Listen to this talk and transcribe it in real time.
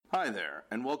Hi there,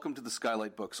 and welcome to the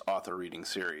Skylight Books author reading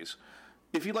series.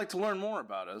 If you'd like to learn more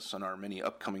about us and our many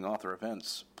upcoming author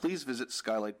events, please visit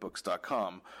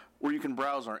skylightbooks.com, where you can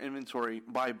browse our inventory,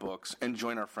 buy books, and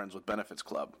join our Friends with Benefits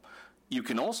Club. You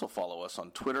can also follow us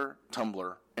on Twitter,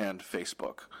 Tumblr, and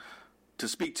Facebook. To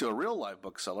speak to a real live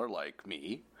bookseller like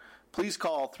me, please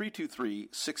call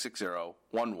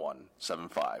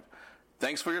 323-660-1175.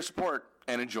 Thanks for your support,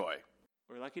 and enjoy.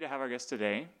 We're lucky to have our guest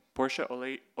today, Portia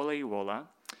Olayiwola.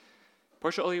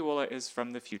 Portia Olayiwola is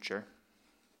from the future.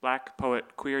 Black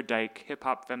poet, queer dyke,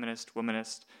 hip-hop feminist,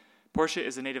 womanist, Portia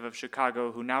is a native of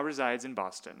Chicago who now resides in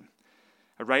Boston.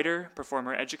 A writer,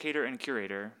 performer, educator, and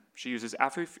curator, she uses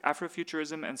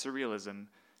Afrofuturism and Surrealism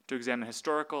to examine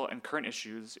historical and current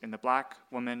issues in the Black,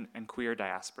 woman, and queer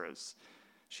diasporas.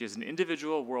 She is an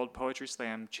individual World Poetry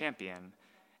Slam champion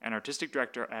and artistic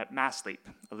director at Mass Leap,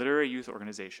 a literary youth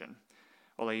organization.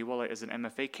 Olayiwola is an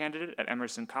MFA candidate at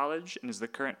Emerson College and is the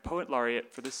current Poet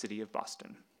Laureate for the city of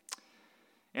Boston.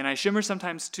 In I Shimmer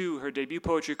Sometimes Too, her debut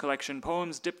poetry collection,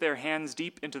 poems dip their hands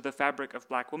deep into the fabric of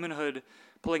Black womanhood,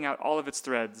 pulling out all of its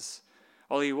threads.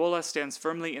 Olayiwola stands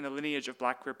firmly in the lineage of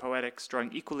Black queer poetics,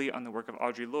 drawing equally on the work of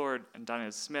Audre Lorde and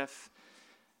Donna Smith.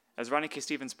 As Ronnie K.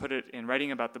 Stevens put it in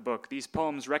writing about the book, these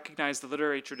poems recognize the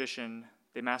literary tradition,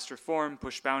 they master form,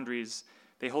 push boundaries,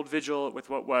 they hold vigil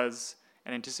with what was,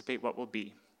 and anticipate what will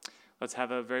be. Let's have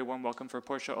a very warm welcome for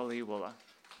Portia Olayiwola.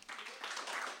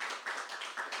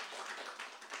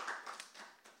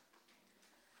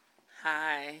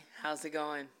 Hi, how's it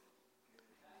going?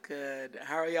 Good.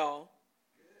 How are y'all?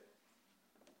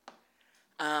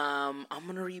 I'm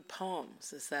gonna read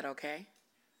poems. Is that okay?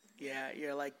 Yeah,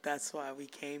 you're like, that's why we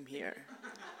came here.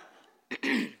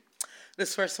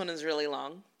 This first one is really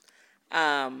long.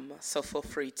 So feel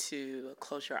free to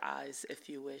close your eyes if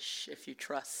you wish, if you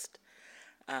trust,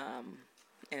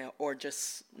 or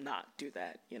just not do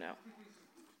that,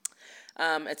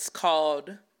 It's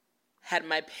called Had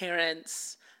My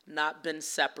Parents Not Been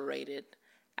Separated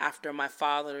After My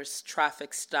Father's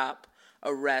Traffic Stop,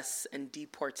 Arrest, and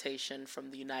Deportation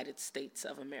from the United States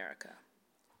of America.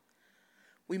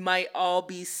 We might all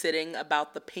be sitting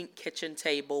about the pink kitchen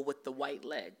table with the white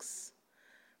legs.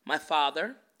 My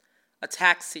father, a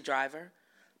taxi driver,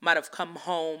 might have come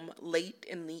home late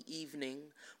in the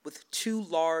evening with 2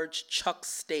 large chuck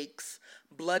steaks,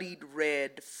 bloodied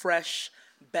red, fresh,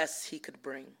 best he could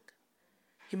bring.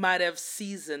 He might have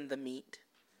seasoned the meat,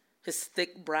 his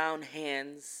thick brown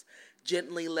hands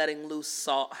gently letting loose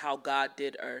salt how God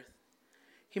did earth.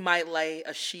 He might lay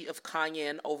a sheet of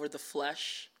cayenne over the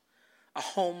flesh, a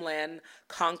homeland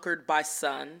conquered by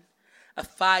sun, a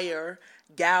fire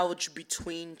gouged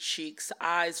between cheeks,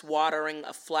 eyes watering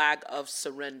a flag of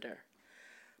surrender.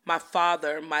 My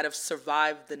father might have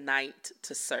survived the night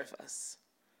to serve us.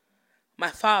 My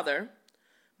father,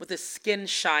 with his skin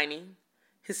shining,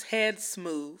 his head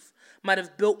smooth, might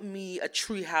have built me a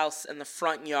treehouse in the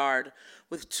front yard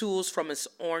with tools from his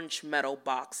orange metal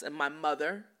box. And my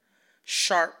mother,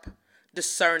 sharp,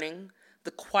 discerning,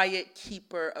 the quiet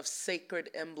keeper of sacred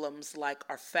emblems like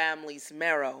our family's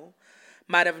marrow,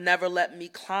 might have never let me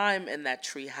climb in that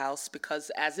treehouse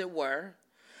because, as it were,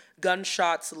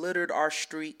 gunshots littered our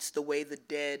streets the way the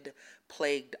dead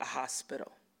plagued a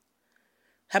hospital.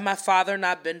 Had my father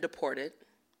not been deported,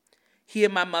 he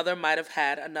and my mother might have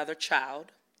had another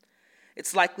child.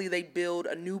 It's likely they build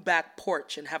a new back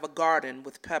porch and have a garden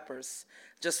with peppers,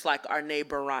 just like our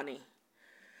neighbor Ronnie.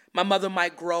 My mother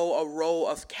might grow a row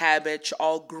of cabbage,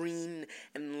 all green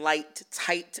and light,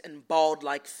 tight and bald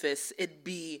like fists. It'd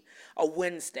be a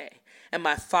Wednesday, and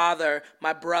my father,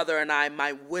 my brother, and I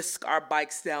might whisk our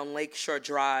bikes down Lakeshore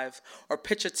Drive, or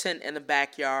pitch a tent in the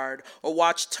backyard, or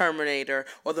watch Terminator,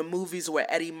 or the movies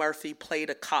where Eddie Murphy played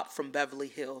a cop from Beverly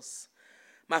Hills.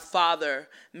 My father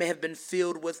may have been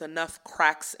filled with enough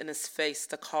cracks in his face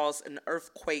to cause an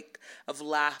earthquake of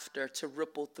laughter to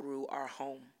ripple through our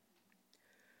home.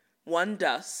 One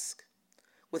dusk,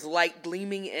 with light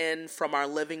gleaming in from our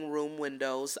living room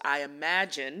windows, I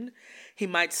imagine he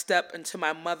might step into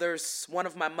one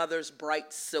of my mother's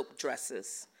bright silk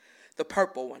dresses, the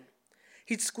purple one.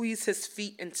 He'd squeeze his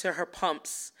feet into her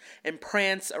pumps and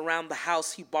prance around the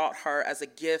house he bought her as a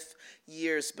gift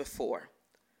years before.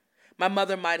 My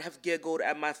mother might have giggled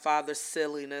at my father's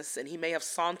silliness, and he may have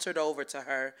sauntered over to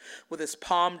her with his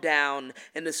palm down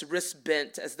and his wrist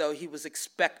bent as though he was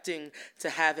expecting to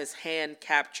have his hand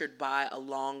captured by a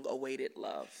long-awaited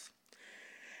love.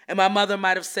 And my mother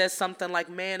might have said something like,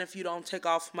 "Man, if you don't take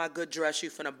off my good dress, you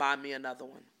finna buy me another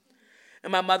one."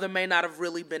 And my mother may not have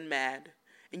really been mad,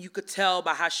 and you could tell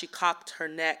by how she cocked her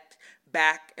neck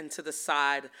back and to the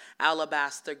side,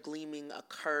 alabaster gleaming a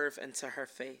curve into her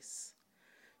face.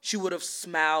 she would have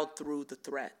smiled through the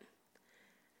threat.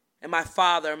 And my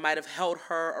father might have held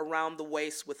her around the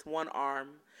waist with one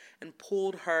arm and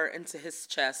pulled her into his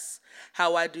chest,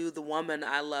 how I do the woman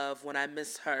I love when I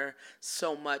miss her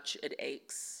so much it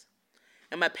aches.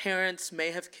 And my parents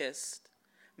may have kissed,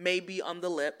 maybe on the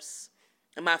lips,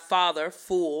 and my father,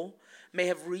 fool, may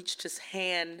have reached his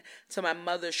hand to my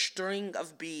mother's string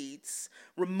of beads,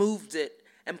 removed it,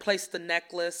 and placed the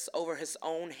necklace over his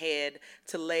own head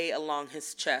to lay along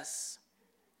his chest.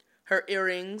 Her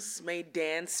earrings may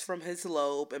dance from his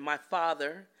lobe, and my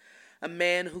father, a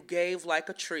man who gave like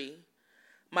a tree,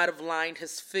 might have lined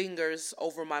his fingers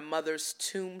over my mother's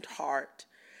tombed heart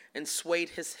and swayed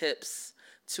his hips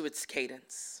to its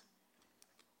cadence.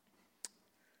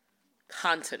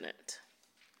 Continent,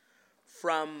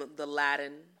 from the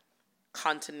Latin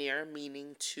contenere,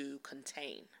 meaning to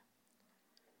contain.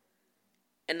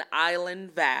 An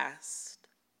island vast,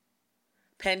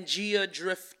 Pangea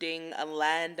drifting a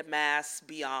land mass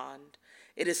beyond.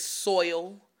 It is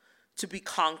soil to be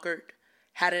conquered,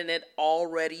 hadn't it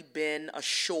already been a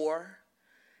shore,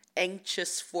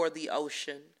 anxious for the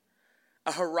ocean,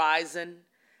 a horizon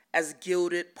as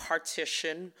gilded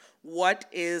partition. What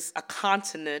is a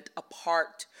continent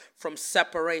apart from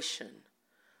separation?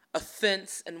 A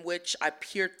fence in which I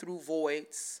peer through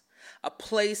voids, a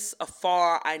place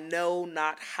afar I know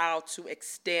not how to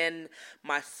extend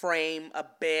my frame, a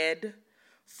bed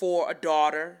for a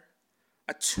daughter,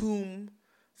 a tomb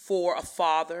for a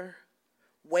father,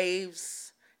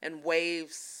 waves and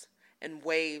waves and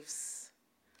waves.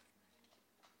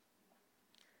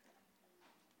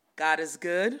 God is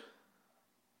good.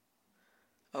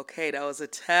 Okay, that was a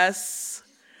test.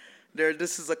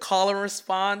 This is a call and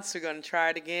response. We're going to try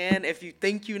it again. If you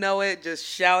think you know it, just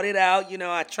shout it out. You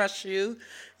know, I trust you.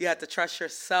 You have to trust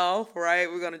yourself,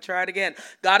 right? We're going to try it again.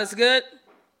 God is good.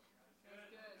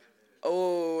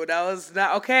 Oh, that was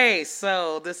not, okay,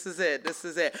 so this is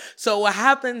it. So what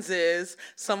happens is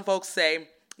some folks say,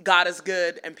 God is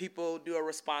good, and people do a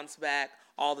response back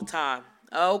all the time.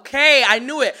 Okay, I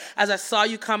knew it. As I saw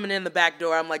you coming in the back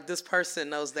door, I'm like, this person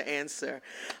knows the answer.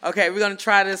 Okay, we're going to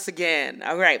try this again.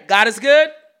 All right, God is good?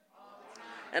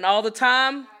 And all the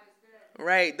time?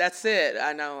 Right, that's it.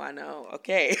 I know.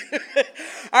 Okay.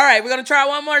 All right, we're going to try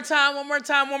one more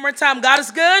time. God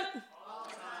is good?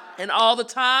 And all the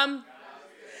time?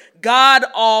 God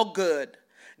all good.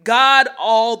 God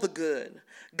all the good.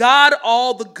 God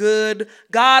all the good.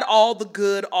 God all the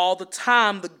good all the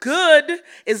time. The good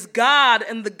is God,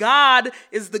 and the God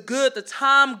is the good. The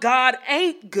time God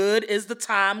ain't good is the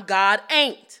time God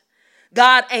ain't.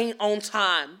 God ain't on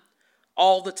time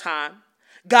all the time.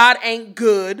 God ain't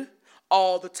good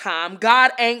all the time.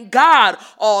 God ain't God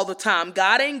all the time.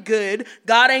 God ain't good.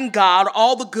 God ain't God.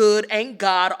 All the good ain't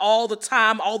God all the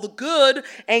time. All the good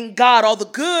ain't God. All the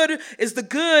good is the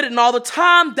good, and all the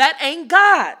time that ain't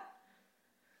God.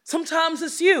 Sometimes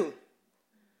it's you.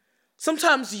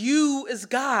 Sometimes you is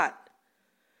God.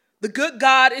 The good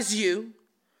God is you.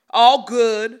 All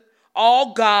good,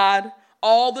 all God,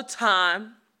 all the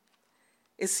time.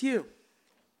 It's you.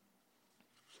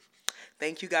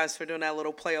 Thank you guys for doing that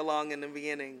little play along in the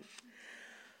beginning.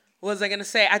 What was I going to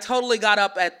say? I totally got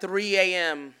up at 3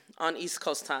 a.m. on East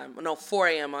Coast time. No, 4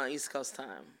 a.m. on East Coast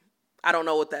time. I don't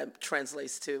know what that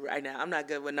translates to right now. I'm not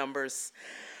good with numbers.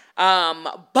 And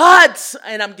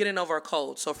I'm getting over a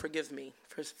cold, so forgive me.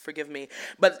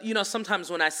 But, you know,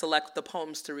 sometimes when I select the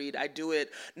poems to read, I do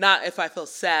it not if I feel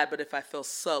sad, but if I feel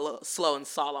slow and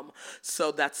solemn.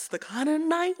 So that's the kind of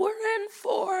night we're in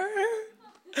for.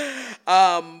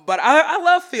 But I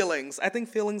love feelings. I think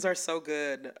feelings are so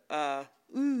good.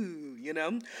 You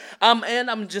know.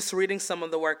 And I'm just reading some of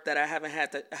the work that I haven't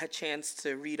had a chance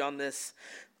to read on this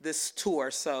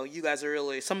tour. So you guys are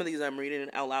really, some of these I'm reading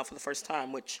out loud for the first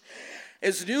time, which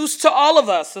is news to all of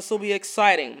us. This will be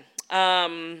exciting.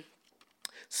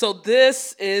 So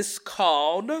this is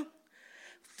called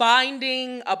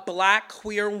Finding a Black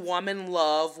Queer Woman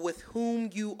Love with Whom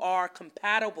You Are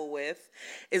Compatible With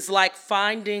is like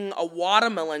finding a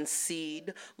watermelon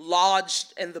seed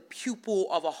lodged in the pupil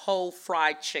of a whole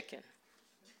fried chicken.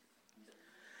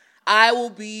 I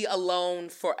will be alone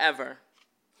forever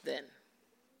then.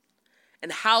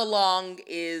 And how long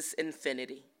is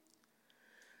infinity?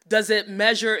 Does it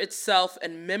measure itself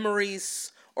in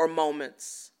memories or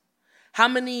moments? How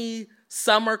many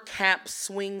summer camp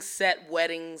swing set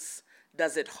weddings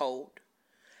does it hold?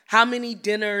 How many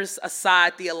dinners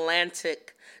aside the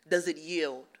Atlantic does it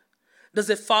yield? Does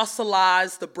it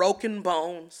fossilize the broken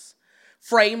bones,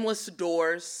 frameless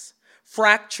doors,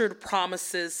 fractured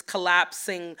promises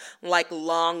collapsing like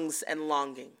lungs and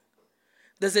longing?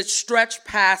 Does it stretch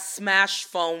past smashed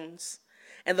phones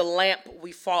and the lamp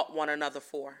we fought one another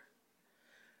for?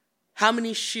 How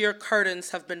many sheer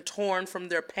curtains have been torn from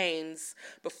their panes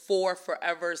before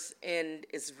forever's end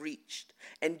is reached?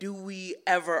 And do we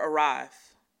ever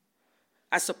arrive?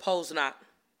 I suppose not.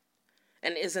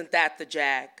 And isn't that the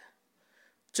jag?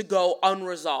 To go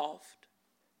unresolved,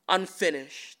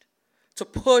 unfinished, to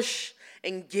push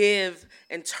and give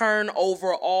and turn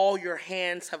over all your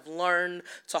hands have learned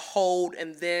to hold,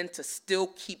 and then to still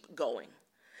keep going,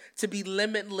 to be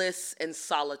limitless in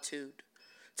solitude,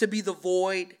 to be the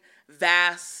void,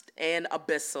 vast and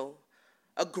abyssal,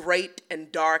 a great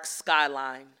and dark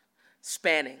skyline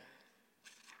spanning.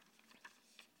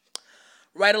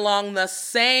 Right along the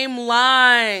same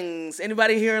lines.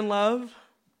 Anybody here in love?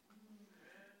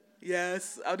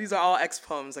 Yes. Oh, these are all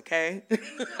ex-poems, okay?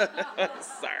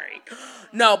 Sorry.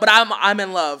 No, but I'm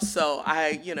in love, so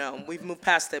we've moved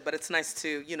past it, but it's nice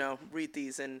to, read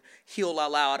these and heal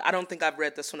out loud. I don't think I've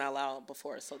read this one out loud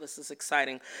before, so this is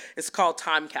exciting. It's called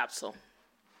Time Capsule,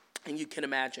 and you can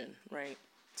imagine, right?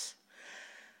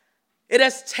 It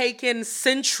has taken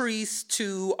centuries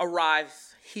to arrive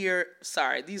here.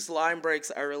 Sorry, these line breaks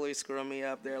are really screwing me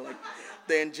up. They're like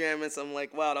the enjambments. I'm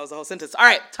like, wow, that was a whole sentence. All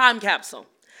right, Time Capsule.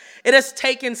 It has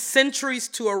taken centuries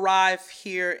to arrive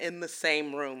here in the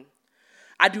same room.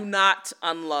 I do not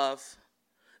unlove.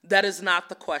 That is not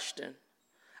the question.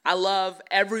 I love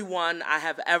everyone I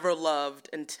have ever loved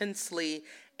intensely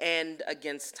and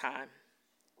against time.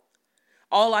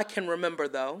 All I can remember,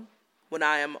 though, when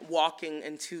I am walking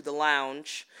into the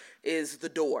lounge is the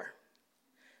door.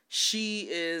 She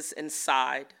is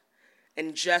inside,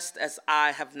 and just as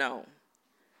I have known,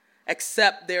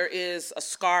 except there is a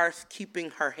scarf keeping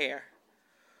her hair.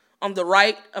 On the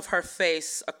right of her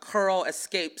face, a curl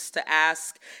escapes to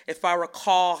ask if I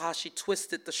recall how she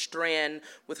twisted the strand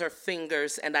with her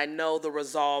fingers, and I know the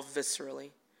resolve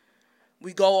viscerally.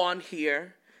 We go on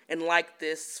here, and like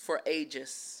this for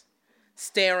ages,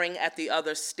 staring at the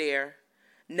other stare,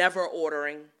 never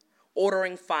ordering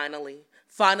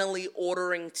finally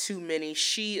ordering too many.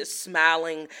 She is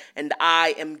smiling, and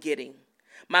I am getting.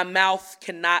 My mouth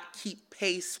cannot keep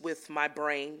pace with my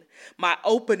brain. My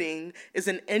opening is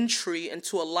an entry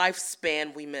into a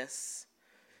lifespan we miss.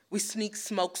 We sneak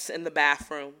smokes in the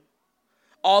bathroom.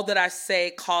 All that I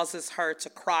say causes her to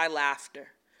cry laughter.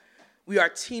 We are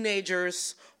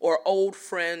teenagers or old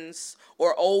friends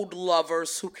or old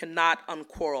lovers who cannot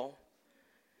unquarrel.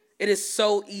 It is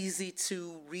so easy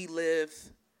to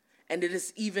relive, and it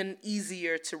is even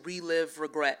easier to relive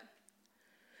regret.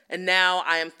 And now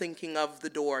I am thinking of the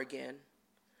door again,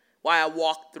 why I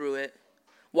walked through it,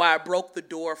 why I broke the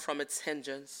door from its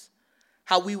hinges,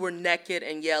 how we were naked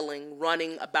and yelling,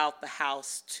 running about the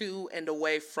house, to and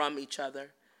away from each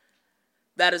other.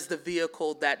 That is the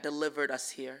vehicle that delivered us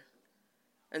here.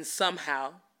 And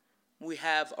somehow we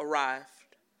have arrived,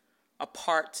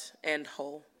 apart and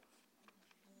whole.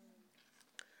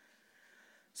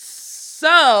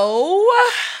 So,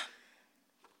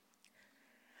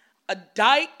 a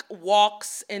dyke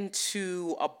walks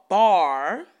into a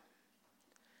bar,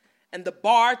 and the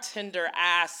bartender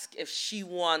asks if she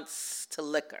wants to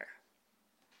liquor.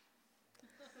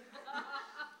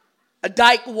 A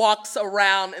dyke walks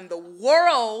around in the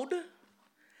world,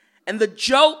 and the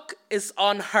joke is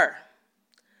on her.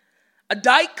 A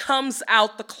dyke comes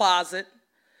out the closet,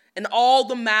 and all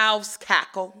the mouths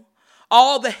cackle.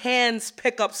 All the hands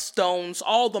pick up stones.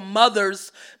 All the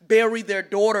mothers bury their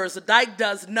daughters. A dyke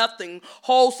does nothing,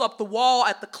 holds up the wall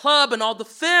at the club, and all the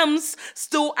femmes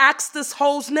still ask this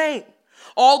hoe's name.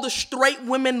 All the straight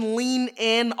women lean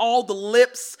in, all the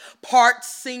lips part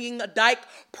singing. A dyke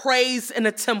prays in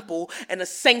a temple, and a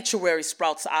sanctuary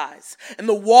sprouts eyes, and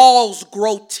the walls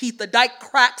grow teeth. A dyke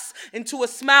cracks into a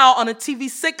smile on a TV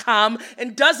sitcom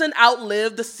and doesn't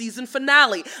outlive the season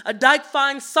finale. A dyke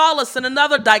finds solace in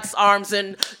another dyke's arms,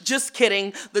 and just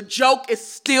kidding, the joke is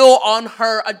still on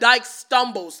her. A dyke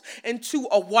stumbles into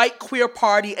a white queer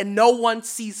party, and no one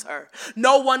sees her.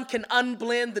 No one can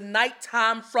unblend the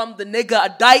nighttime from the nigga.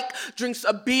 A dyke drinks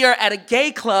a beer at a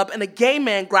gay club, and a gay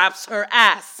man grabs her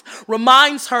ass,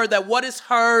 reminds her that what is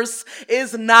hers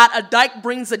is not. A dyke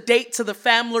brings a date to the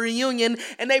family reunion,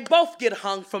 and they both get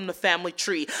hung from the family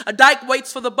tree. A dyke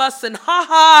waits for the bus and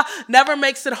never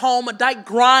makes it home. A dyke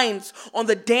grinds on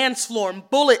the dance floor, and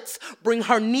bullets bring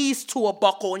her knees to a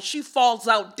buckle, and she falls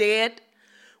out dead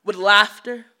with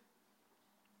laughter.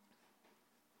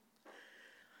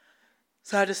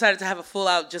 So I decided to have a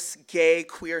full-out just gay,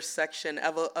 queer section,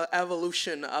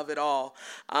 evolution of it all.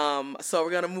 So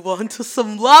we're going to move on to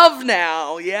some love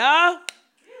now, yeah?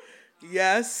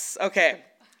 Yes? Okay.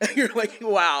 You're like,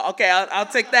 wow. Okay, I'll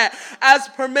take that as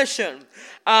permission.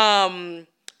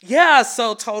 Yeah,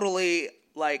 so totally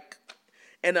like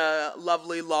in a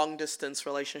lovely long distance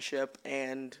relationship,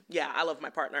 and yeah, I love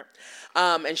my partner,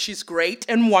 and she's great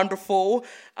and wonderful,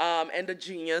 and a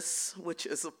genius, which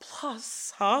is a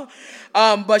plus, huh?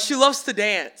 But she loves to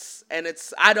dance, and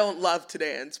I don't love to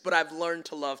dance, but I've learned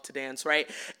to love to dance, right?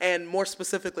 And more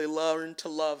specifically, learned to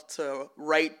love to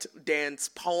write dance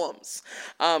poems.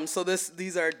 So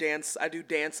these are dance. I do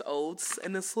dance odes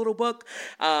in this little book.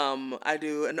 I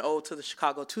do an ode to the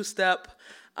Chicago two-step.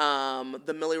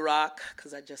 The Millie Rock,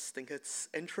 because I just think it's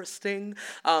interesting,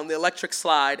 the electric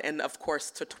slide, and of course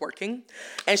to twerking.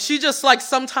 And she just like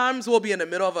sometimes will be in the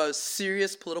middle of a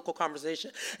serious political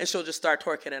conversation, and she'll just start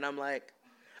twerking, and I'm like,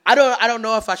 I don't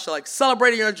know if I should like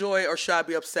celebrate your joy or should I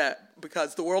be upset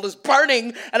because the world is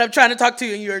burning and I'm trying to talk to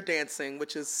you and you're dancing,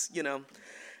 which is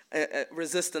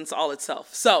resistance all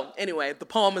itself. So anyway, the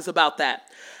poem is about that.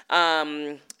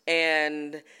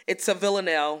 And it's a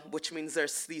villanelle, which means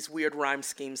there's these weird rhyme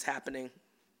schemes happening.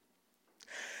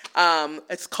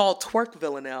 It's called Twerk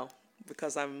Villanelle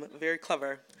because I'm very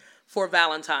clever. For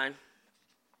Valentine.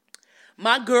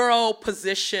 My girl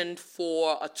positioned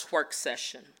for a twerk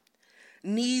session.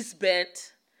 Knees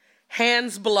bent,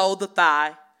 hands below the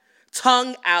thigh,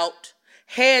 tongue out,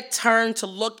 head turned to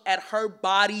look at her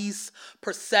body's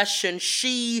procession.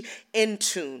 She in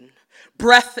tune,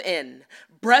 breath in,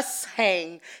 breasts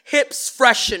hang, hips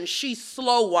freshen, she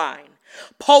slow whine.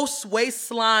 Post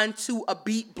waistline to a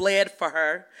beat bled for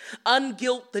her.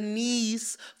 Ungilt the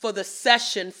knees for the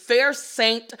session. Fair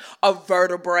saint of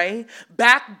vertebrae.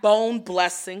 Backbone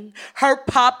blessing. Her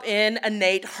pop in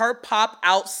innate. Her pop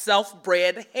out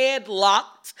self-bred. Head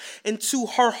locked into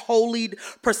her holy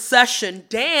procession.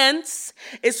 Dance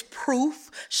is proof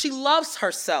she loves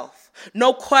herself.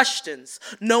 No questions,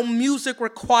 no music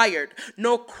required,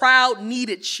 no crowd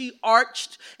needed. She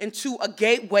arched into a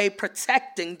gateway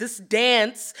protecting. This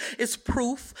dance is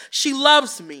proof she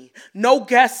loves me. No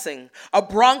guessing. A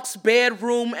Bronx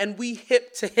bedroom and we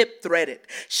hip to hip threaded.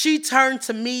 She turned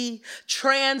to me,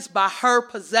 trans by her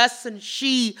possessing.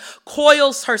 She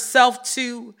coils herself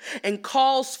to and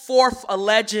calls forth a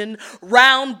legend.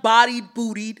 Round-bodied,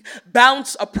 bootied,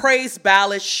 bounce a praise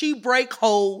ballad. She break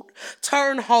hold,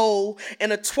 turn whole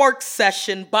in a twerk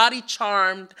session, body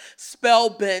charmed, spell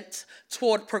bent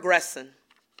toward progressing.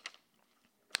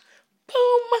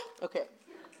 Boom. Okay.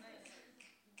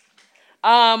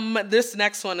 This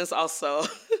next one is also,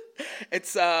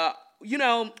 it's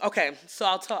okay. So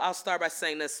I'll start by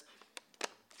saying this.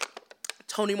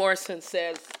 Toni Morrison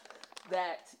says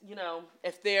that,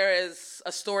 if there is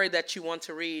a story that you want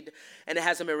to read and it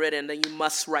hasn't been written, then you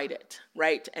must write it,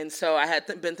 right? And so I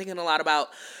had been thinking a lot about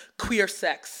queer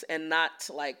sex and not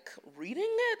like reading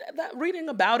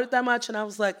about it that much. And I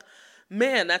was like,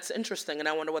 man, that's interesting. And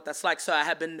I wonder what that's like. So I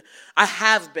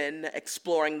have been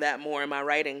exploring that more in my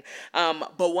writing.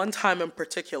 But one time in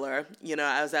particular,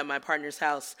 I was at my partner's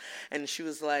house and she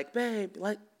was like, babe,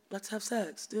 let's have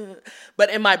sex. But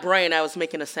in my brain, I was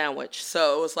making a sandwich.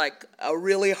 So it was like a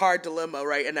really hard dilemma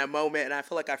right in that moment. And I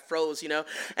feel like I froze,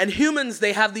 And humans,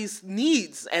 they have these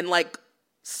needs. And like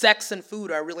sex and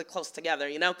food are really close together,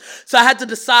 So I had to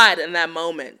decide in that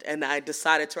moment. And I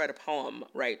decided to write a poem,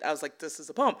 right? I was like, this is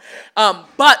a poem.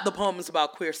 But the poem is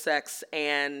about queer sex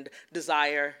and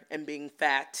desire and being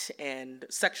fat and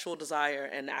sexual desire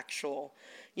and actual,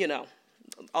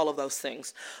 all of those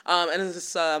things. And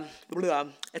it's a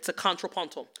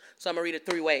contrapuntal. So I'm going to read it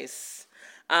 3 ways.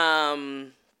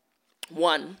 1,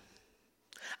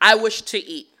 I wish to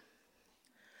eat.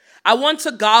 I want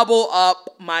to gobble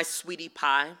up my sweetie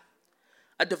pie.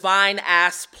 A divine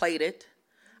ass plated.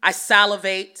 I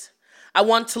salivate. I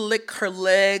want to lick her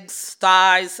legs,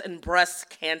 thighs, and breasts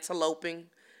cantalouping.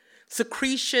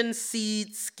 Secretion,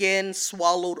 seed, skin,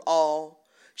 swallowed all.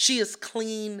 She is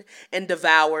clean and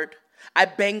devoured. I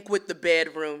banquet the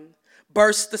bedroom,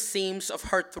 burst the seams of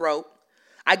her throat.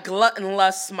 I glutton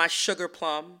lust my sugar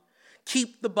plum,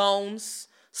 keep the bones,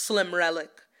 slim relic,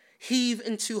 heave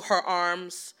into her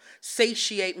arms,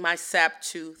 satiate my sap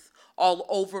tooth all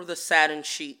over the satin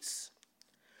sheets.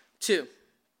 2,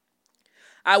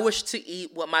 I wish to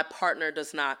eat what my partner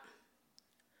does not.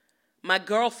 My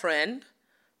girlfriend,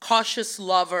 cautious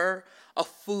lover of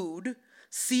food,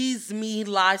 sees me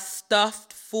lie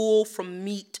stuffed full from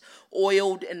meat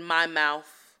oiled in my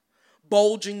mouth,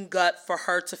 bulging gut for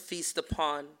her to feast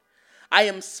upon. I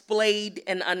am splayed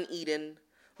and uneaten,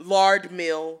 lard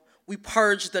meal, we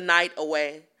purge the night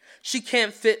away. She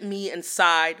can't fit me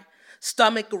inside,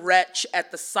 stomach retch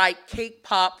at the sight, cake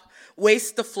pop,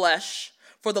 waste the flesh,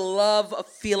 for the love of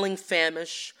feeling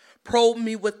famish, probe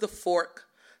me with the fork,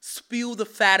 spew the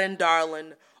fattened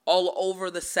darling all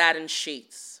over the satin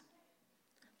sheets.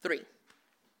 3,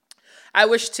 I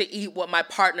wish to eat what my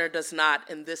partner does not,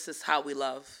 and this is how we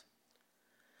love.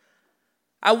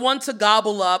 I want to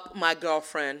gobble up my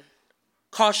girlfriend,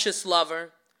 cautious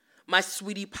lover, my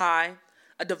sweetie pie,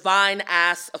 a divine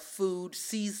ass of food,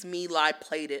 sees me lie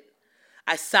plated.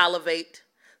 I salivate,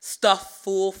 stuffed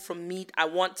full from meat. I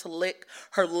want to lick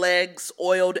her legs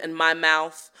oiled in my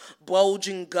mouth,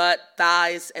 bulging gut,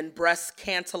 thighs, and breasts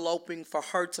cantaloping for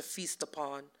her to feast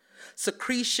upon.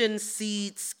 Secretion,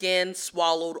 seed, skin,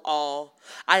 swallowed all.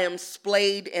 I am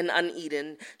splayed and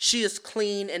uneaten. She is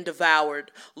clean and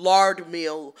devoured. Lard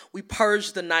meal. We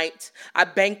purge the night. I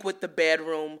banquet the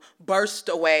bedroom. Burst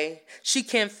away. She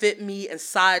can't fit me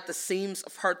inside the seams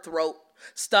of her throat.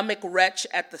 Stomach retch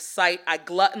at the sight. I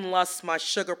glutton lust my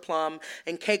sugar plum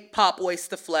and cake pop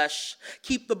waste the flesh.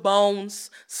 Keep the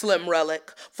bones, slim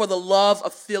relic, for the love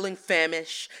of feeling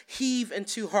famish. Heave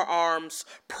into her arms,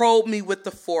 probe me with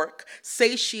the fork,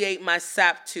 satiate my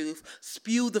sap tooth,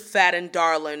 spew the fattened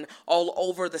darling all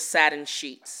over the satin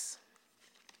sheets.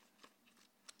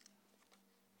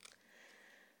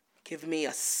 Give me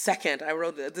a second. I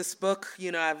wrote this book,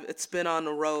 it's been on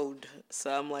the road.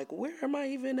 So I'm like, where am I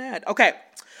even at? Okay.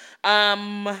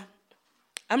 I'm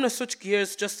going to switch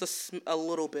gears just a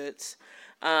little bit.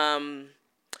 I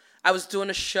was doing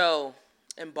a show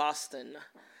in Boston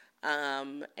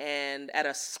and at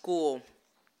a school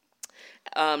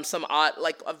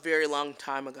a very long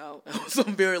time ago. It was a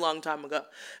very long time ago.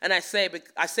 And I say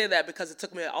that because it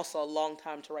took me also a long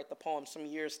time to write the poem, some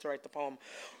years to write the poem.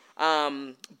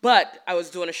 But I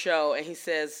was doing a show, and he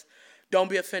says, don't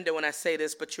be offended when I say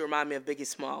this, but you remind me of Biggie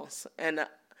Smalls. And,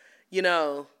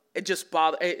 it just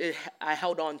bothered, I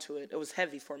held on to it. It was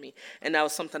heavy for me. And that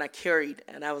was something I carried.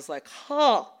 And I was like,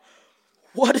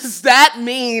 what does that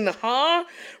mean,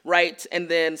 Right? And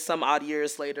then some odd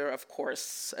years later, of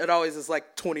course, it always is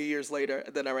like 20 years later,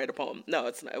 and then I write a poem. No,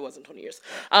 it wasn't 20 years.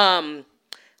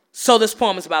 So this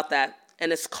poem is about that,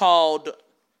 and it's called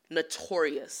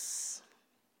Notorious.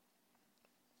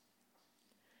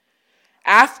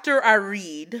 After I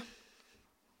read,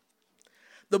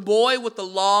 the boy with the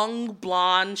long,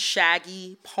 blonde,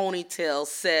 shaggy ponytail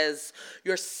says,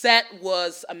 your set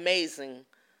was amazing.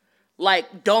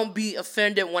 Like, don't be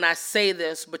offended when I say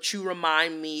this, but you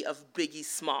remind me of Biggie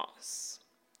Smalls.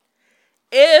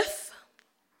 If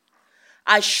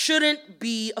I shouldn't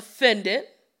be offended,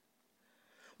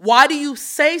 why do you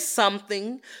say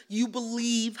something you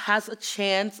believe has a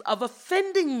chance of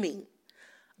offending me?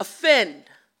 Offend,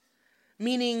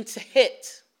 meaning to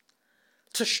hit,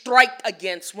 to strike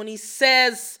against. When he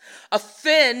says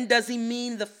offend, does he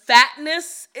mean the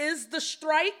fatness is the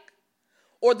strike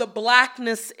or the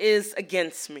blackness is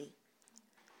against me?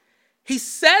 He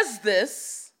says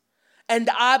this, and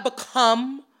I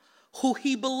become who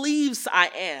he believes I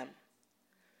am.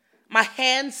 My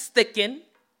hands thicken,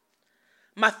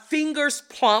 my fingers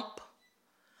plump,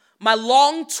 my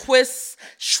long twist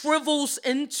shrivels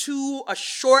into a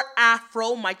short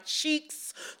afro. My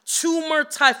cheeks, tumor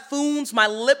typhoons. My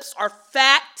lips are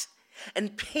fat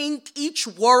and pink. Each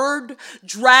word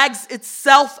drags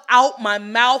itself out my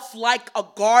mouth like a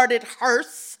guarded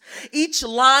hearse. Each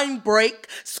line break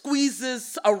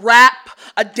squeezes a rap,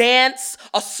 a dance,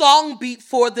 a song beat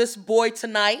for this boy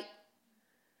tonight.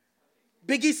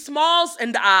 Biggie Smalls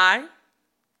and I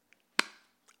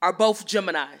are both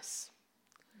Geminis.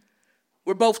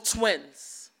 We're both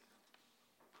twins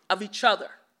of each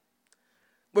other.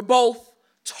 We're both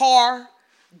tar,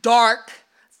 dark,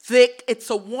 thick. It's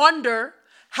a wonder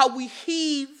how we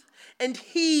heave and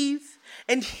heave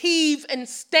and heave and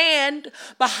stand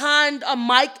behind a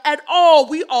mic at all.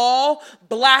 We all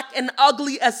black and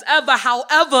ugly as ever.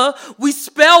 However, we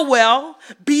spell well,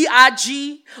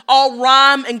 B-I-G, all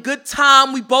rhyme and good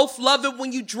time. We both love it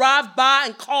when you drive by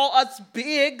and call us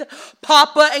Big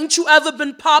Papa. Ain't you ever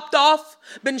been popped off,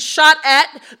 been shot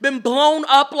at, been blown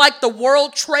up like the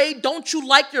World Trade? Don't you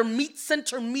like your meat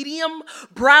center medium?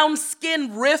 Brown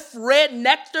skin, riff, red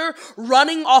nectar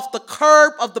running off the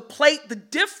curb of the plate. The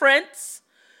difference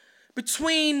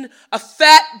between a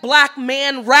fat black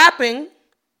man rapping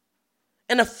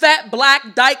and a fat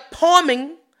black dyke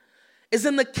poeming is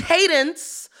in the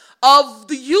cadence of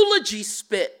the eulogy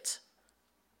spit.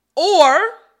 Or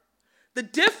the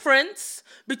difference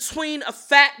between a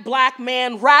fat black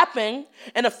man rapping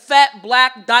and a fat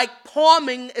black dyke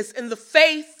poeming is in the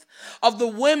faith of the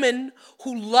women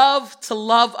who love to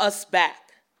love us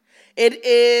back. It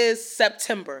is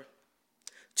September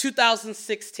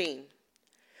 2016.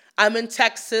 I'm in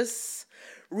Texas,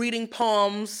 reading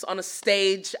poems on a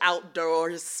stage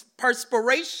outdoors.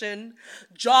 Perspiration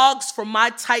jogs from my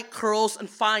tight curls and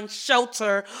finds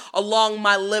shelter along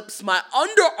my lips. My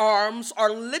underarms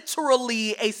are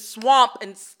literally a swamp,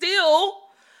 and still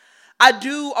I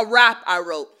do a rap I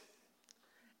wrote,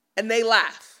 and they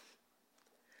laugh.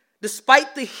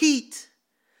 Despite the heat,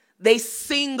 they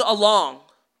sing along.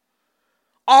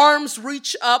 Arms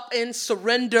reach up in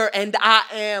surrender, and I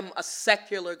am a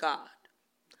secular God.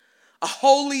 A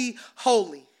holy,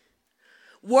 holy.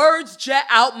 Words jet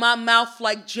out my mouth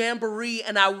like jamboree,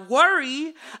 and I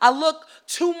worry I look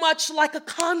too much like a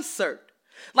concert,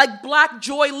 like Black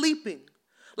Joy leaping,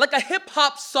 like a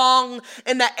hip-hop song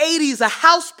in the 80s, a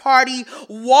house party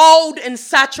walled in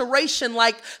saturation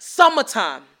like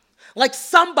summertime, like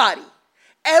somebody,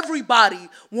 everybody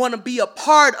want to be a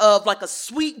part of, like a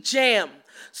sweet jam,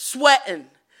 sweating,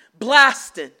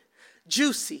 blasting,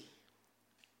 juicy.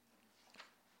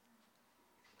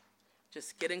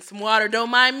 Just getting some water, don't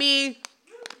mind me.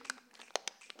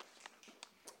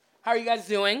 How are you guys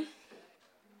doing?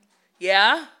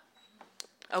 Yeah?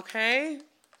 Okay.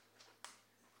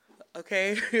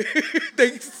 Okay.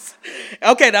 Thanks.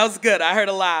 Okay, that was good. I heard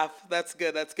a laugh. That's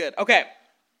good. Okay.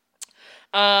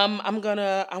 I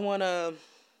want to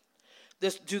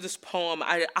do this poem.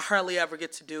 I hardly ever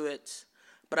get to do it,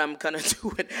 but I'm going to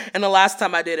do it. And the last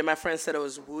time I did it, my friend said it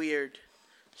was weird.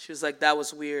 She was like, that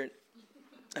was weird.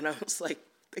 And I was like,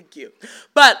 thank you.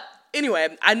 But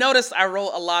anyway, I noticed I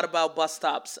wrote a lot about bus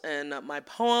stops in my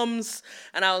poems.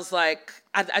 And I was like,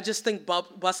 I just think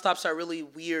bus stops are really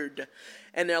weird.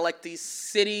 And they're like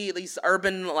these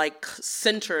urban like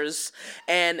centers.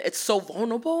 And it's so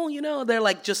vulnerable, you know? They're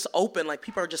like just open. Like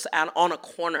people are just on a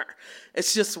corner.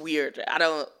 It's just weird.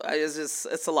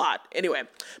 It's a lot. Anyway,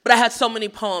 but I had so many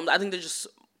poems. I think they're just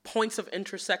points of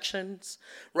intersections,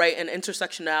 right? And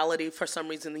intersectionality, for some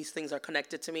reason, these things are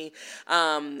connected to me.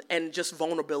 And just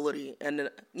vulnerability. And,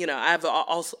 you know, I have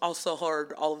also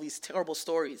heard all of these terrible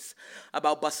stories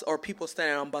about people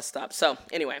standing on bus stops. So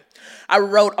anyway, I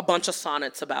wrote a bunch of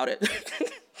sonnets about it.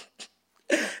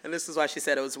 And this is why she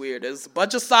said it was weird. It was a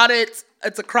bunch of sonnets.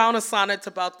 It's a crown of sonnets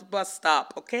about the bus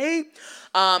stop, okay?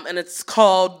 And it's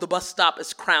called The Bus Stop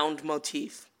is Crowned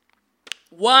Motif.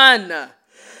 1,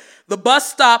 the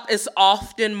bus stop is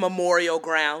often memorial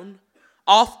ground,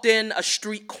 often a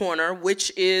street corner,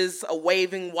 which is a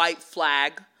waving white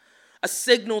flag, a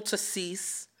signal to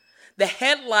cease. The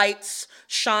headlights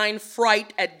shine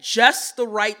fright at just the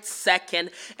right second,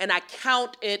 and I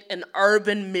count it an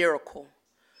urban miracle.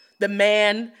 The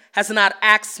man has not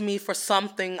asked me for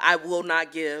something I will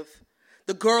not give.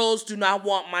 The girls do not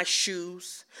want my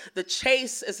shoes. The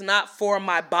chase is not for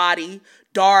my body,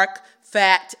 dark,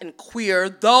 fat, and queer.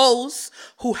 Those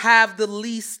who have the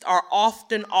least are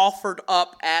often offered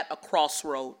up at a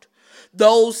crossroad.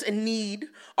 Those in need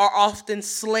are often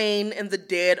slain in the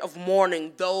dead of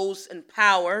mourning. Those in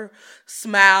power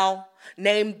smile,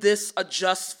 name this a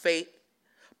just fate.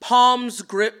 Palms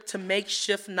grip to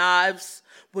makeshift knives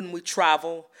when we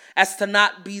travel, as to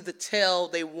not be the tale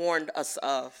they warned us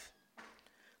of.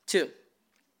 2,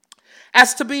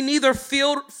 as to be neither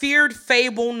feared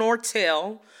fable nor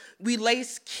tale, we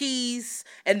lace keys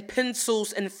and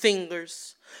pencils and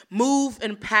fingers, move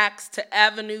in packs to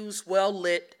avenues well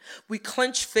lit. We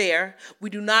clench fair. We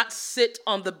do not sit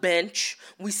on the bench.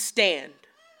 We stand.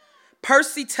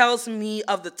 Percy tells me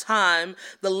of the time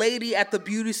the lady at the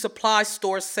beauty supply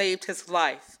store saved his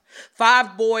life.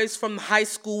 5 boys from high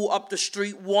school up the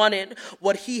street wanted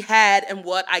what he had and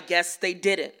what I guess they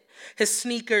didn't. His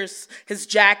sneakers, his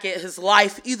jacket, his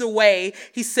life, either way,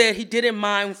 he said he didn't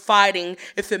mind fighting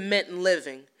if it meant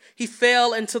living. He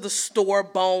fell into the store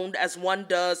boned as one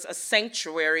does a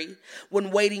sanctuary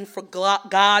when waiting for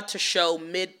God to show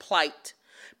mid-plight,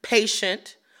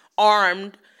 patient,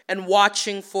 armed, and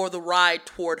watching for the ride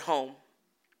toward home.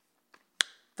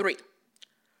 3,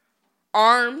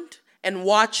 armed and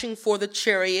watching for the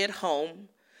chariot home.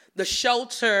 The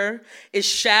shelter is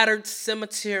shattered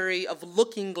cemetery of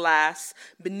looking glass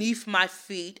beneath my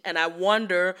feet, and I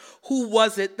wonder who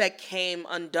was it that came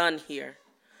undone here.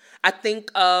 I think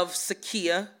of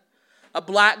Sakia, a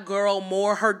black girl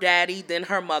more her daddy than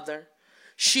her mother.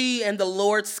 She and the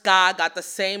Lord Sky got the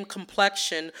same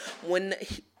complexion when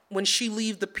she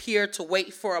leave the pier to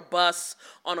wait for a bus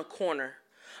on a corner.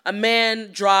 A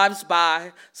man drives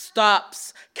by,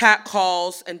 stops,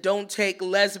 catcalls, and don't take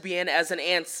lesbian as an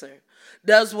answer.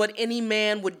 Does what any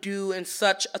man would do in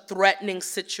such a threatening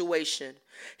situation.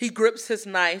 He grips his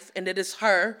knife, and it is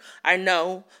her, I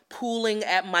know, pulling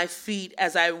at my feet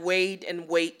as I wade and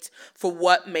wait for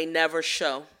what may never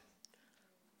show.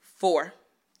 4,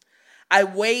 I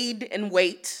wade and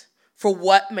wait for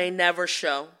what may never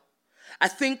show. I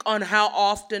think on how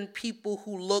often people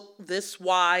who look this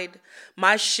wide,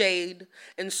 my shade,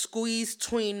 and squeeze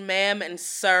between ma'am and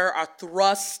sir are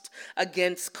thrust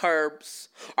against curbs,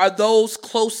 are those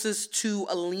closest to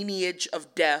a lineage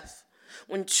of death.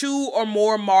 When two or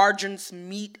more margins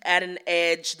meet at an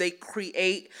edge, they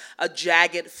create a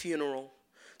jagged funeral.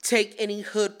 Take any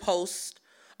hood post,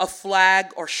 a flag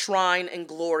or shrine in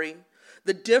glory.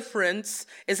 The difference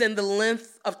is in the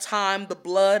length of time the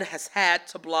blood has had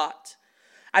to blot.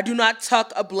 I do not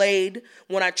tuck a blade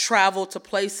when I travel to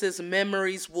places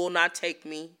memories will not take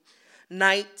me.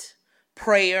 Night,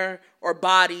 prayer, or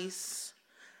bodies.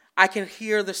 I can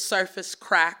hear the surface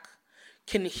crack,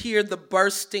 can hear the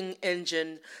bursting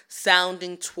engine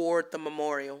sounding toward the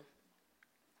memorial.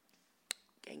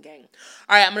 Gang, gang.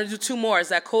 All right, I'm going to do two more. Is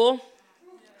that cool?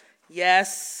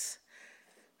 Yes.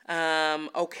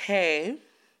 Okay.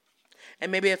 And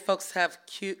maybe if folks have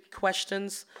cute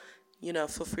questions,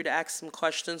 feel free to ask some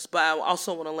questions. But I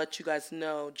also want to let you guys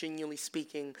know, genuinely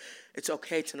speaking, it's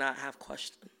okay to not have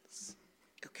questions.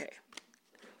 Okay.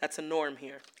 That's a norm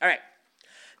here. All right.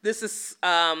 This is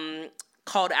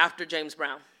called After James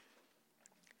Brown.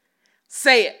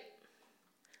 Say it.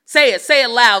 Say it. Say it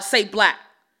loud. Say black.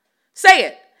 Say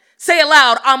it. Say it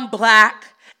loud. I'm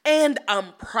black and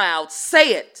I'm proud.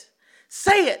 Say it.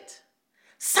 Say it.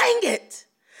 Sing it.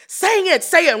 Sing it.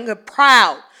 Say it. I'm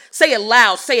proud. Say it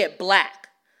loud. Say it black.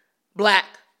 Black.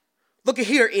 Look at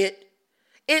here, it.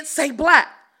 It say black.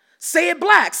 Say it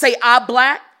black. Say I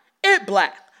black, it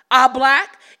black. I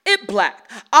black, it black.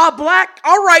 I black.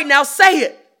 All right, now say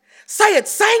it. Say it.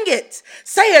 Sing it.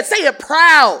 Say it. Say it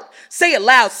proud. Say it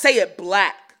loud. Say it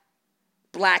black.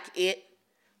 Black it.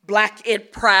 Black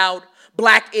it proud.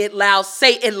 Black it loud.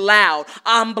 Say it loud.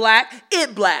 I'm black,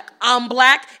 it black. I'm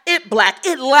black, it black.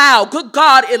 It loud. Good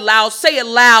God, it loud. Say it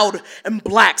loud and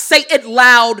black. Say it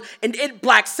loud and it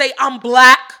black. Say I'm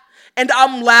black and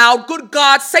I'm loud. Good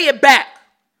God, say it back.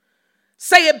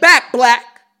 Say it back,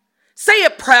 black. Say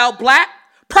it proud, black.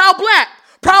 Proud black.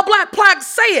 Proud black, black.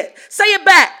 Say it. Say it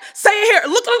back. Say it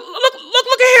here. Look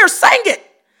at here. Sing it.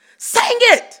 Sing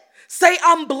it. Say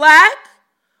I'm black.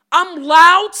 I'm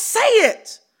loud. Say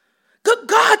it. Good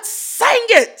God, sing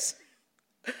it.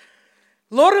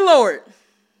 Lord and Lord.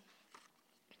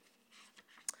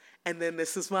 And then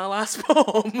this is my last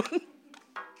poem.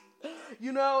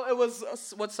 It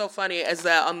was, what's so funny is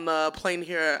that on the plane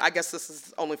here, I guess this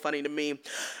is only funny to me.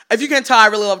 If you can't tell, I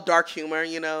really love dark humor,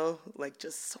 like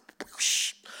just,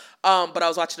 but I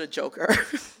was watching a Joker,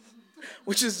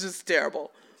 which is just terrible.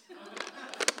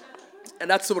 And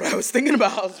that's what I was thinking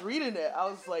about. I was reading it. I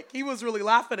was like, he was really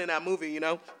laughing in that movie,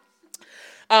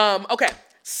 Okay,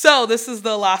 so this is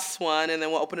the last one, and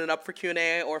then we'll open it up for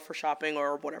Q&A or for shopping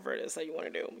or whatever it is that you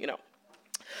want to do,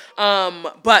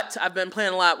 But I've been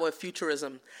playing a lot with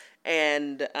futurism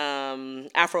and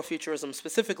Afrofuturism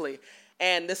specifically,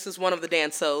 and this is one of the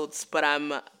dance-odes, but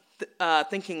I'm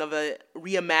thinking of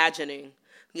reimagining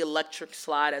the electric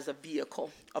slide as a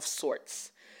vehicle of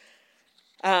sorts.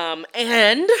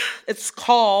 And it's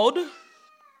called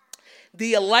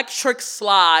The Electric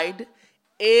Slide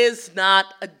Is Not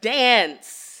a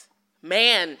Dance.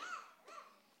 Man.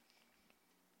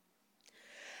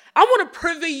 I want to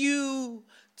privy you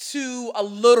to a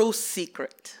little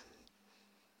secret.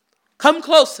 Come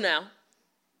close now.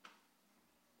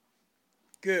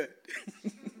 Good.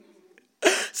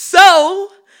 So,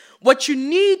 what you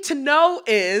need to know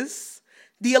is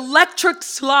the electric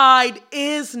slide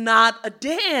is not a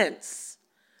dance.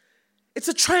 It's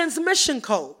a transmission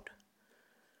code.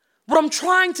 What I'm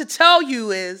trying to tell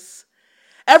you is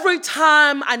every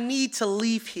time I need to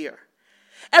leave here,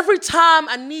 every time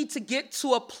I need to get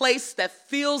to a place that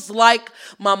feels like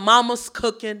my mama's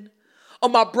cooking or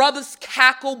my brother's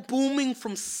cackle booming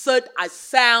from soot, I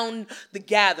sound the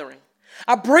gathering.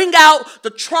 I bring out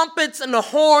the trumpets and the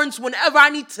horns whenever I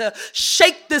need to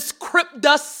shake this crypt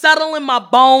dust settle in my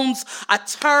bones. I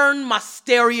turn my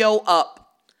stereo up.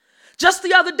 Just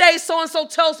the other day, so-and-so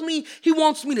tells me he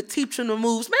wants me to teach him the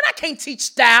moves. Man, I can't teach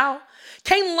style.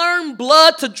 Can't learn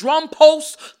blood to drum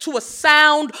post to a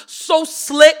sound so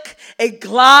slick, a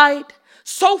glide,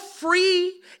 so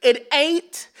free it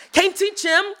ain't. Can't teach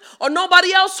him or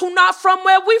nobody else who not from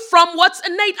where we from what's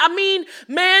innate. I mean,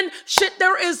 man, shit,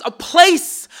 there is a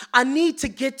place I need to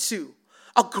get to.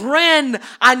 A grin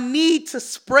I need to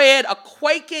spread, a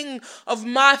quaking of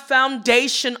my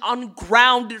foundation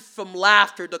ungrounded from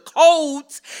laughter. The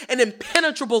code's an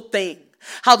impenetrable thing.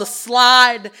 How the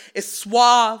slide is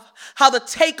suave, how the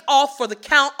takeoff for the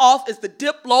count off is the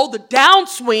dip low, the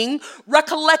downswing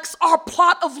recollects our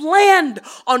plot of land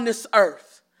on this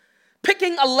earth.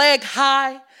 Picking a leg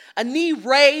high, A knee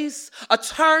raise, a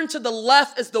turn to the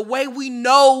left is the way we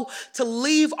know to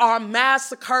leave our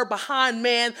massacre behind,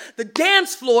 man. The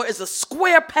dance floor is a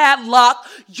square padlock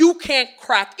you can't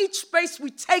crack. Each space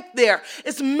we take there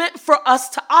is meant for us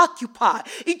to occupy.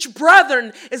 Each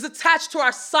brethren is attached to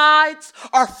our sides,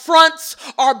 our fronts,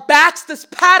 our backs. This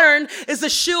pattern is a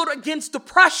shield against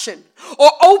depression or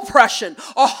oppression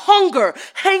or hunger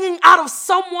hanging out of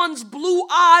someone's blue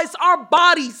eyes. Our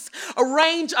bodies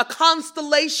arrange a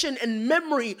constellation in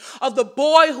memory of the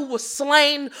boy who was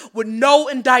slain with no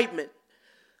indictment,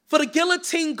 for the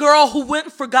guillotine girl who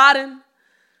went forgotten,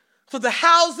 for the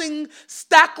housing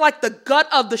stacked like the gut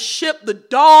of the ship, the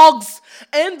dogs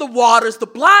and the waters. The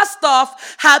blast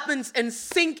off happens and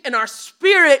sink in our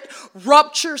spirit,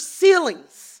 rupture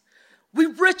ceilings. We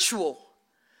ritual,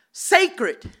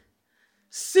 sacred,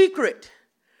 secret,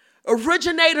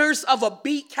 originators of a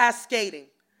beat cascading.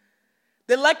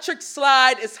 The electric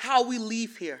slide is how we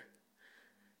leave here.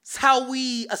 It's how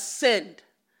we ascend.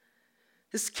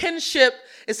 His kinship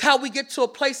is how we get to a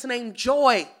place named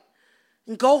joy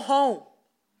and go home.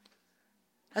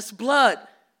 That's blood.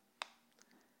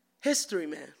 History,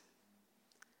 man.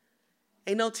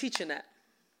 Ain't no teaching that.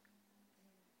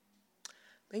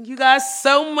 Thank you guys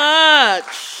so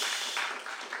much.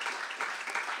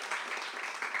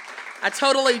 I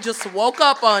totally just woke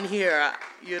up on here.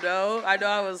 I know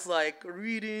I was like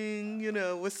reading,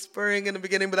 whispering in the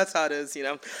beginning, but that's how it is,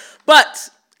 But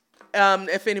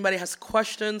if anybody has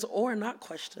questions or not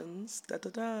questions,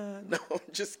 no, I'm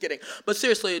just kidding. But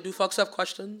seriously, do folks have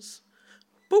questions?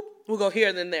 Boop, we'll go here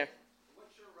and then there.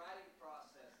 What's your writing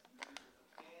process? Do you use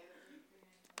a pen or do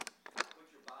you put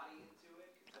your body into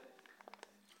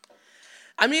it?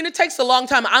 I mean, it takes a long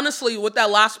time. Honestly, with that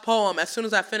last poem, as soon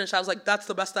as I finished, I was like, that's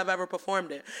the best I've ever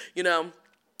performed it,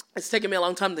 It's taken me a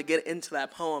long time to get into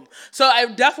that poem. So I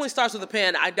definitely starts with a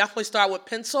pen. I definitely start with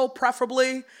pencil,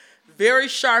 preferably very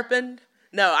sharpened.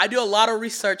 No, I do a lot of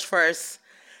research first,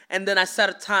 and then I set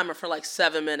a timer for like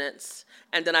 7 minutes,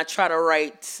 and then I try to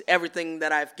write everything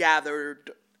that I've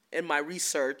gathered in my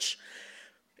research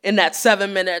in that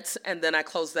 7 minutes, and then I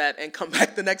close that and come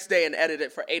back the next day and edit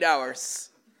it for 8 hours.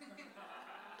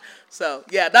 So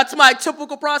yeah, that's my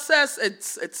typical process.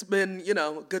 It's been,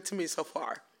 good to me so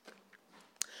far.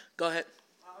 Go ahead.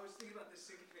 I was thinking about the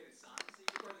syncopated signs that you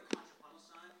record, the contrapuntal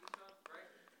signs and stuff, right?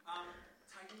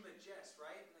 Tahimba Jess,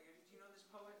 right? Like, do you know this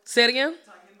poet? Say it again?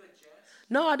 Tahimba Jess.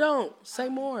 No, I don't. Say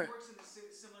more. It works in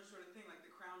a similar sort of thing, like the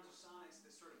crowns of sonnets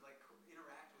that sort of like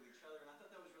interact with each other, and I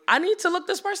thought that was really I need to look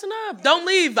this person up. Don't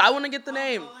leave. I want to get the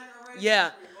name. All right.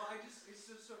 Yeah. Well,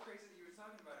 it's so crazy that you were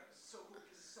talking about it, because it's so cool,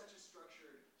 because it's such a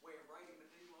structured way of writing, but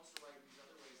then you also write in these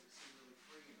other ways that seem really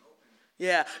free and open.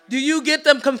 Yeah. Do you get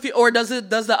them confused, or does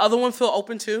the other one feel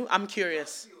open too? I'm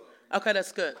curious. Okay,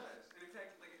 that's good. And in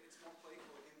fact, like, it's more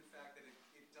playful in the fact that it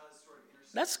does sort of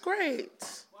intersect. That's great.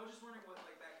 Well, I was just wondering what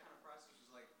like that kind of process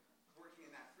was like, working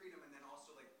in that freedom and then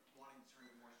also like wanting to turn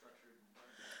it more structured.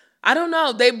 I don't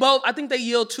know. I think they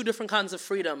yield two different kinds of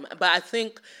freedom. But I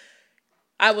think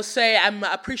I would say I'm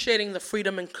appreciating the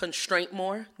freedom and constraint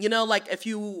more. Like if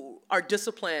you are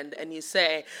disciplined and you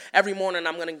say, every morning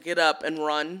I'm going to get up and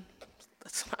run.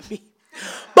 That's not me.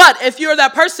 But if you're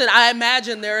that person, I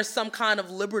imagine there is some kind of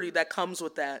liberty that comes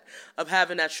with that, of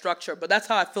having that structure. But that's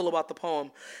how I feel about the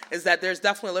poem, is that there's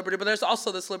definitely liberty, but there's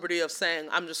also this liberty of saying,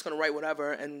 I'm just going to write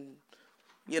whatever, and,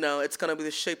 it's going to be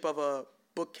the shape of a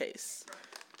bookcase,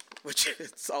 which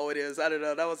it's all it is. I don't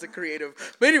know. That wasn't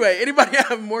creative. But anyway, anybody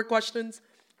have more questions?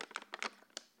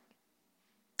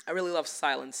 I really love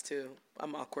silence, too.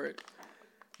 I'm awkward.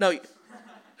 No,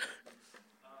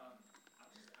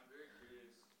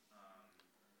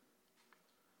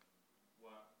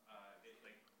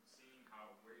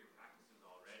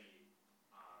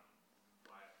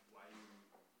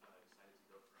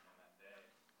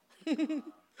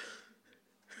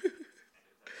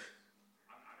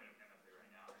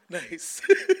 nice.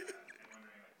 I'm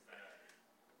wondering,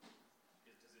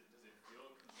 does it feel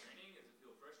constraining? Does it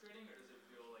feel frustrating, or does it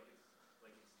feel like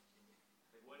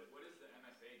what is the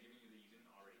MFA giving you that you didn't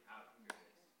already have in your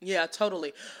days? Yeah,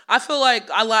 totally. I feel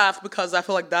like I laugh because I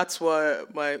feel like that's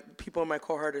what my people in my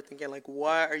cohort are thinking. Like,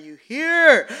 why are you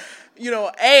here?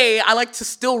 I like to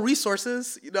steal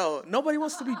resources. Nobody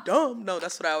wants to be dumb. No,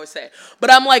 that's what I always say.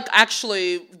 But I'm like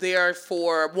actually there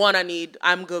for one.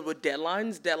 I'm good with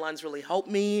deadlines. Deadlines really help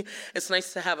me. It's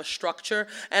nice to have a structure.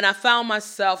 And I found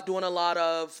myself doing a lot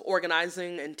of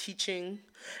organizing and teaching.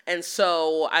 And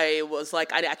so I was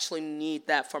like, I actually need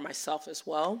that for myself as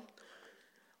well.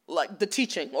 like the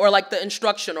teaching or like the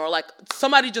instruction or like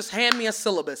somebody just hand me a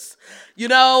syllabus. You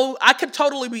know, I could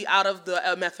totally be out of the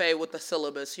MFA with the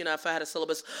syllabus, you know, if I had a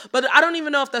syllabus. But I don't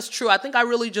even know if that's true. I think I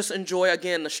really just enjoy,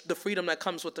 again, the freedom that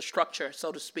comes with the structure,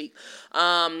 so to speak.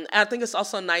 And I think it's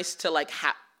also nice to like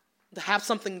have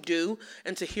something due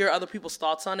and to hear other people's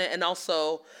thoughts on it. And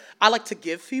also, I like to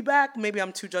give feedback. Maybe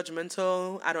I'm too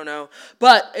judgmental. I don't know.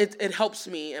 But it helps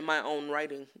me in my own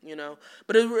writing, you know.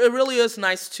 But it really is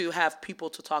nice to have people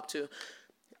to talk to.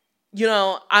 You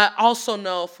know, I also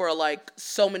know for, like,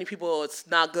 so many people, it's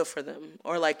not good for them.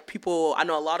 Or, like, people, I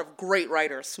know a lot of great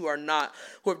writers who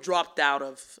have dropped out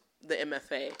of the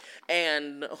MFA,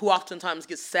 and who oftentimes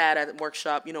get sad at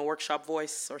workshop, you know, workshop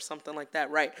voice or something like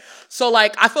that, right? So,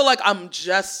 like, I feel like I'm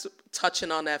just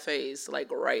touching on that phase,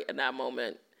 like, right in that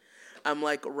moment. I'm,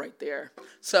 like, right there.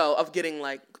 So, of getting,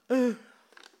 like,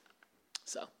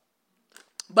 so.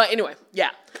 But anyway,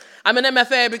 yeah. I'm an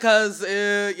MFA because,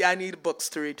 I need books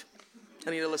to read.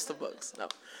 I need a list of books. No.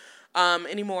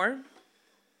 Any more?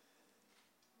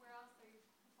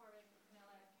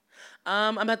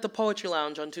 I'm at the Poetry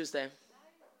Lounge on Tuesday.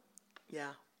 Yeah.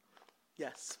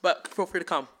 Yes. But feel free to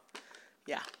come.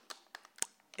 Yeah.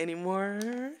 Any more?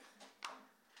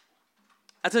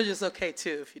 I told you it's okay,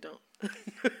 too, if you don't.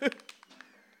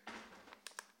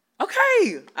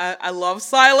 Okay. I love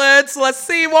silence. Let's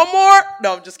see. One more.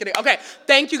 No, I'm just kidding. Okay.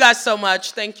 Thank you guys so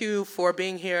much. Thank you for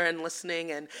being here and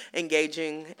listening and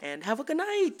engaging. And have a good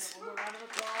night.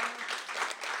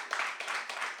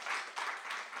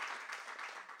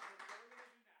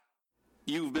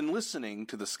 You've been listening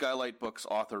to the Skylight Books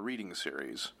author reading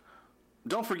series.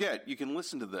 Don't forget, you can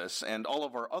listen to this and all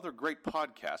of our other great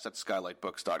podcasts at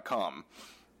skylightbooks.com.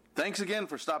 Thanks again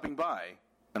for stopping by,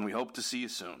 and we hope to see you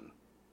soon.